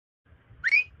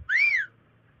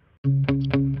Yeah.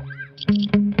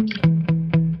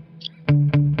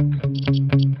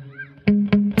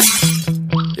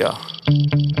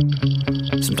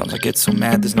 Sometimes I get so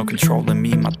mad, there's no controlling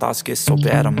me. My thoughts get so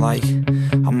bad, I'm like,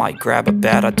 I might grab a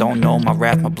bat, I don't know. My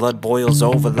wrath, my blood boils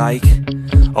over like,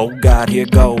 oh God, here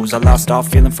goes. I lost all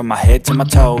feeling from my head to my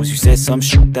toes. You said some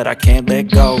shit that I can't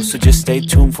let go, so just stay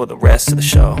tuned for the rest of the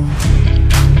show.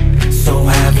 So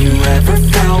have you ever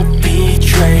felt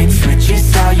betrayed?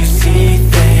 Switches how you see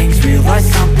things,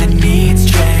 realize something needs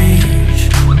change.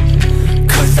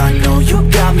 Cause I know you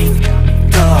got me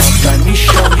up, let me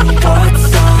show you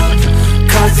what's up.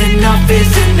 Cause enough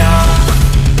is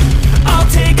enough. I'll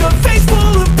take a face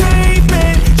full of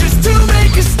pavement just to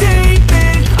make a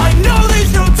statement. I know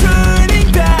there's no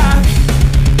turning back.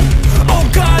 Oh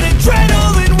God,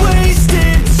 adrenaline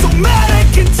wasted, so mad I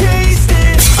can taste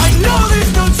it. I know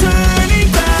there's no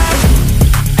turning back.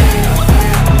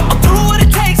 I'll do what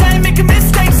it takes, I ain't making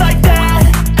mistakes like that.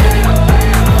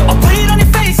 I'll put it on your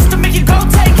face to make you go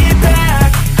take it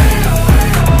back.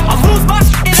 I'll lose my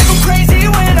shit and I go crazy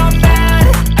when I'm mad.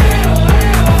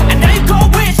 And now you go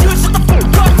wish you would shut the fuck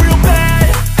up real bad.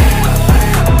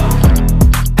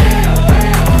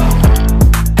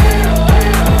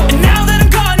 And now that I'm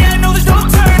gone, yeah, I know there's no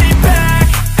turning back.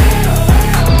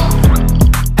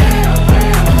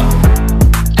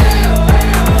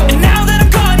 And now that I'm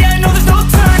gone, yeah, I know there's no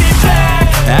turning back.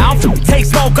 I don't take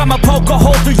smoke, I'ma poke a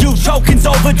hole through you, choking's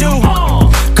overdue.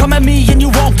 Come at me and you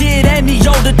won't get any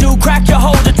older, dude. Crack your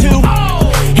holder too.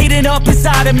 Heating up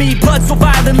inside of me, blood so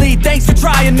violently, thanks for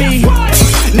trying me.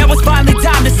 Now it's finally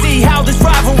time to see how this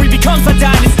rivalry becomes a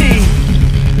dynasty.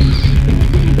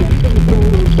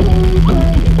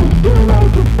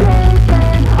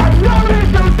 I know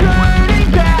there's no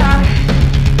turning back.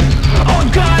 Oh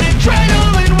God,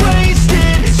 adrenaline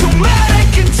wasted, so mad I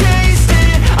can taste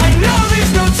it. I know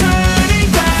there's no turning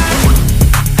back.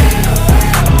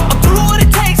 I'll do what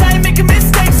it takes, I ain't making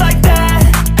mistakes like that.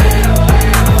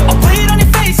 I'll put it on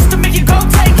your face to make you go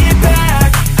take it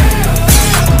back.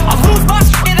 I'll lose my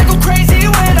shit and I go crazy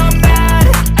when I'm mad.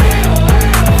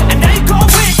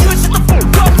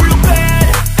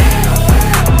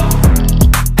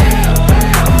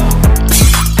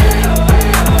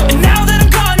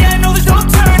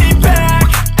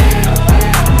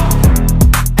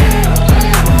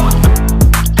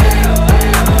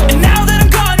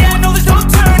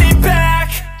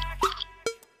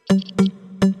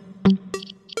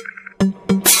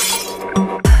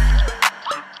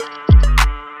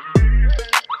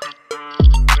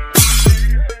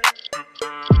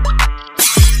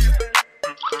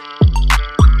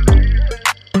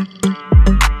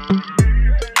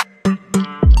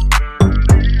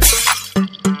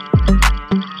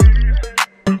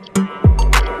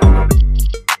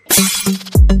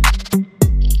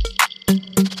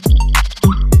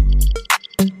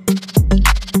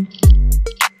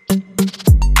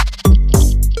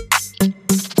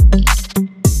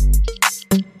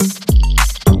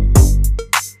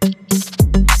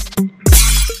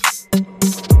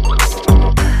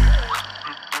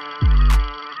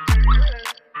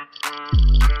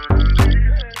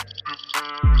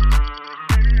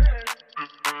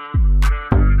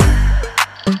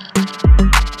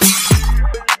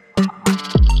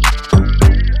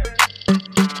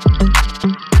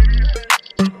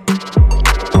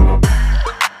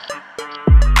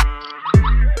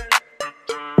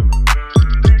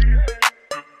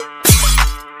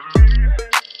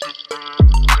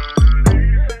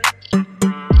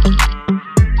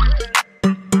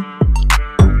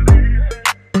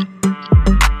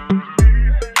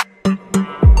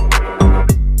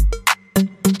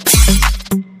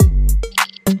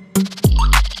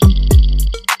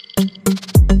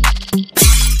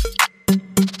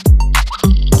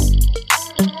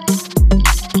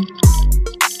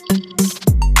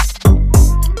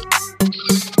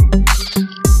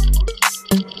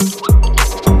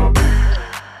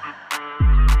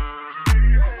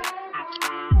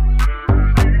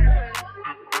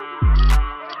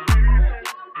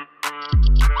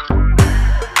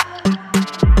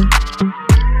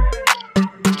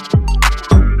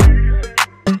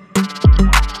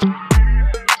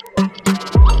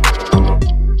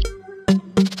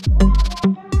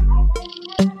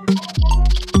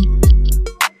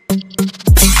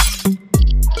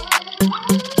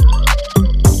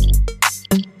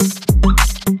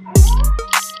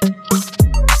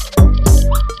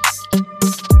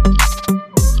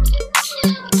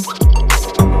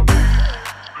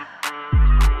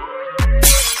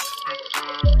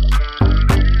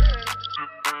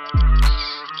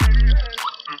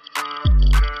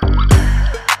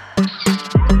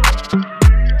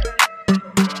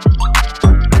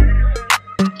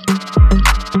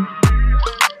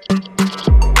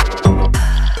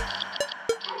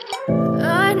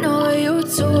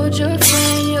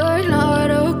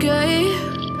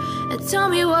 And tell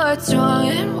me what's wrong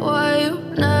and why you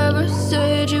never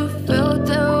said you felt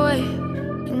that way.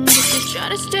 And guess you're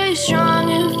trying to stay strong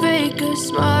and fake a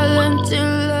smile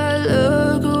until I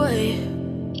look away.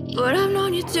 But I've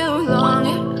known you too long,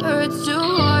 it hurts to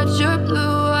watch your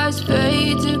blue eyes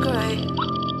fade to gray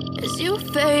as you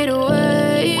fade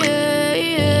away,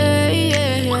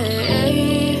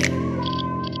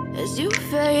 as you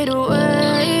fade away.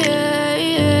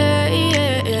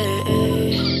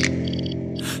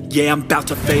 Yeah, I'm about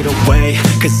to fade away,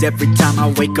 cause every time I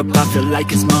wake up I feel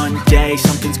like it's Monday.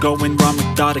 Something's going wrong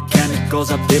with all the chemicals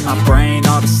up in my brain.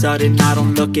 All of a sudden I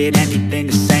don't look at anything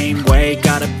the same way.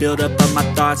 Got a buildup of my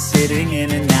thoughts sitting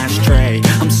in an ashtray.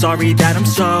 I'm sorry that I'm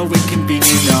so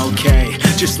inconvenient, okay.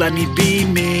 Just let me be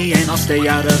me and I'll stay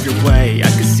out of your way. I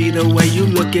can see the way you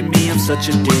look at me, I'm such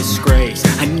a disgrace.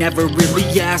 I never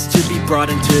really asked to be brought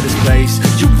into this place.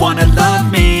 You wanna love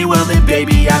me? Well then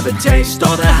baby have a taste.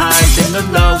 All the highs and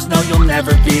the lows, no you'll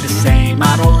never be the same.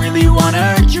 I don't really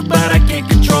wanna hurt you but I can't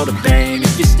control the pain.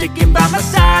 If you're sticking by my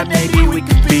side maybe we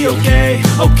could be okay.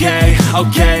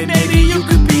 Okay, maybe you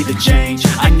could be the change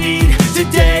I need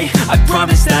today. I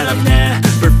promise that I've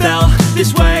never felt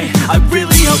this way. I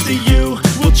really hope that you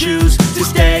will choose to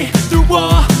stay through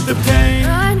all the pain.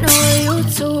 I know you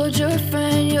told your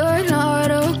friend you're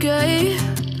not okay.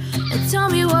 And tell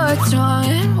me what's wrong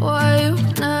and why you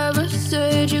never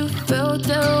said you felt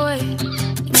that way.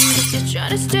 And guess you're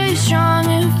trying to stay strong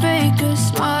and fake a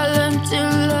smile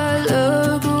until I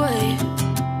look away.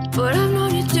 But I've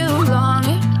known you too long,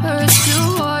 it hurts to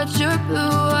watch your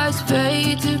blue eyes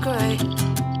fade to gray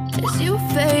as you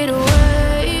fade away.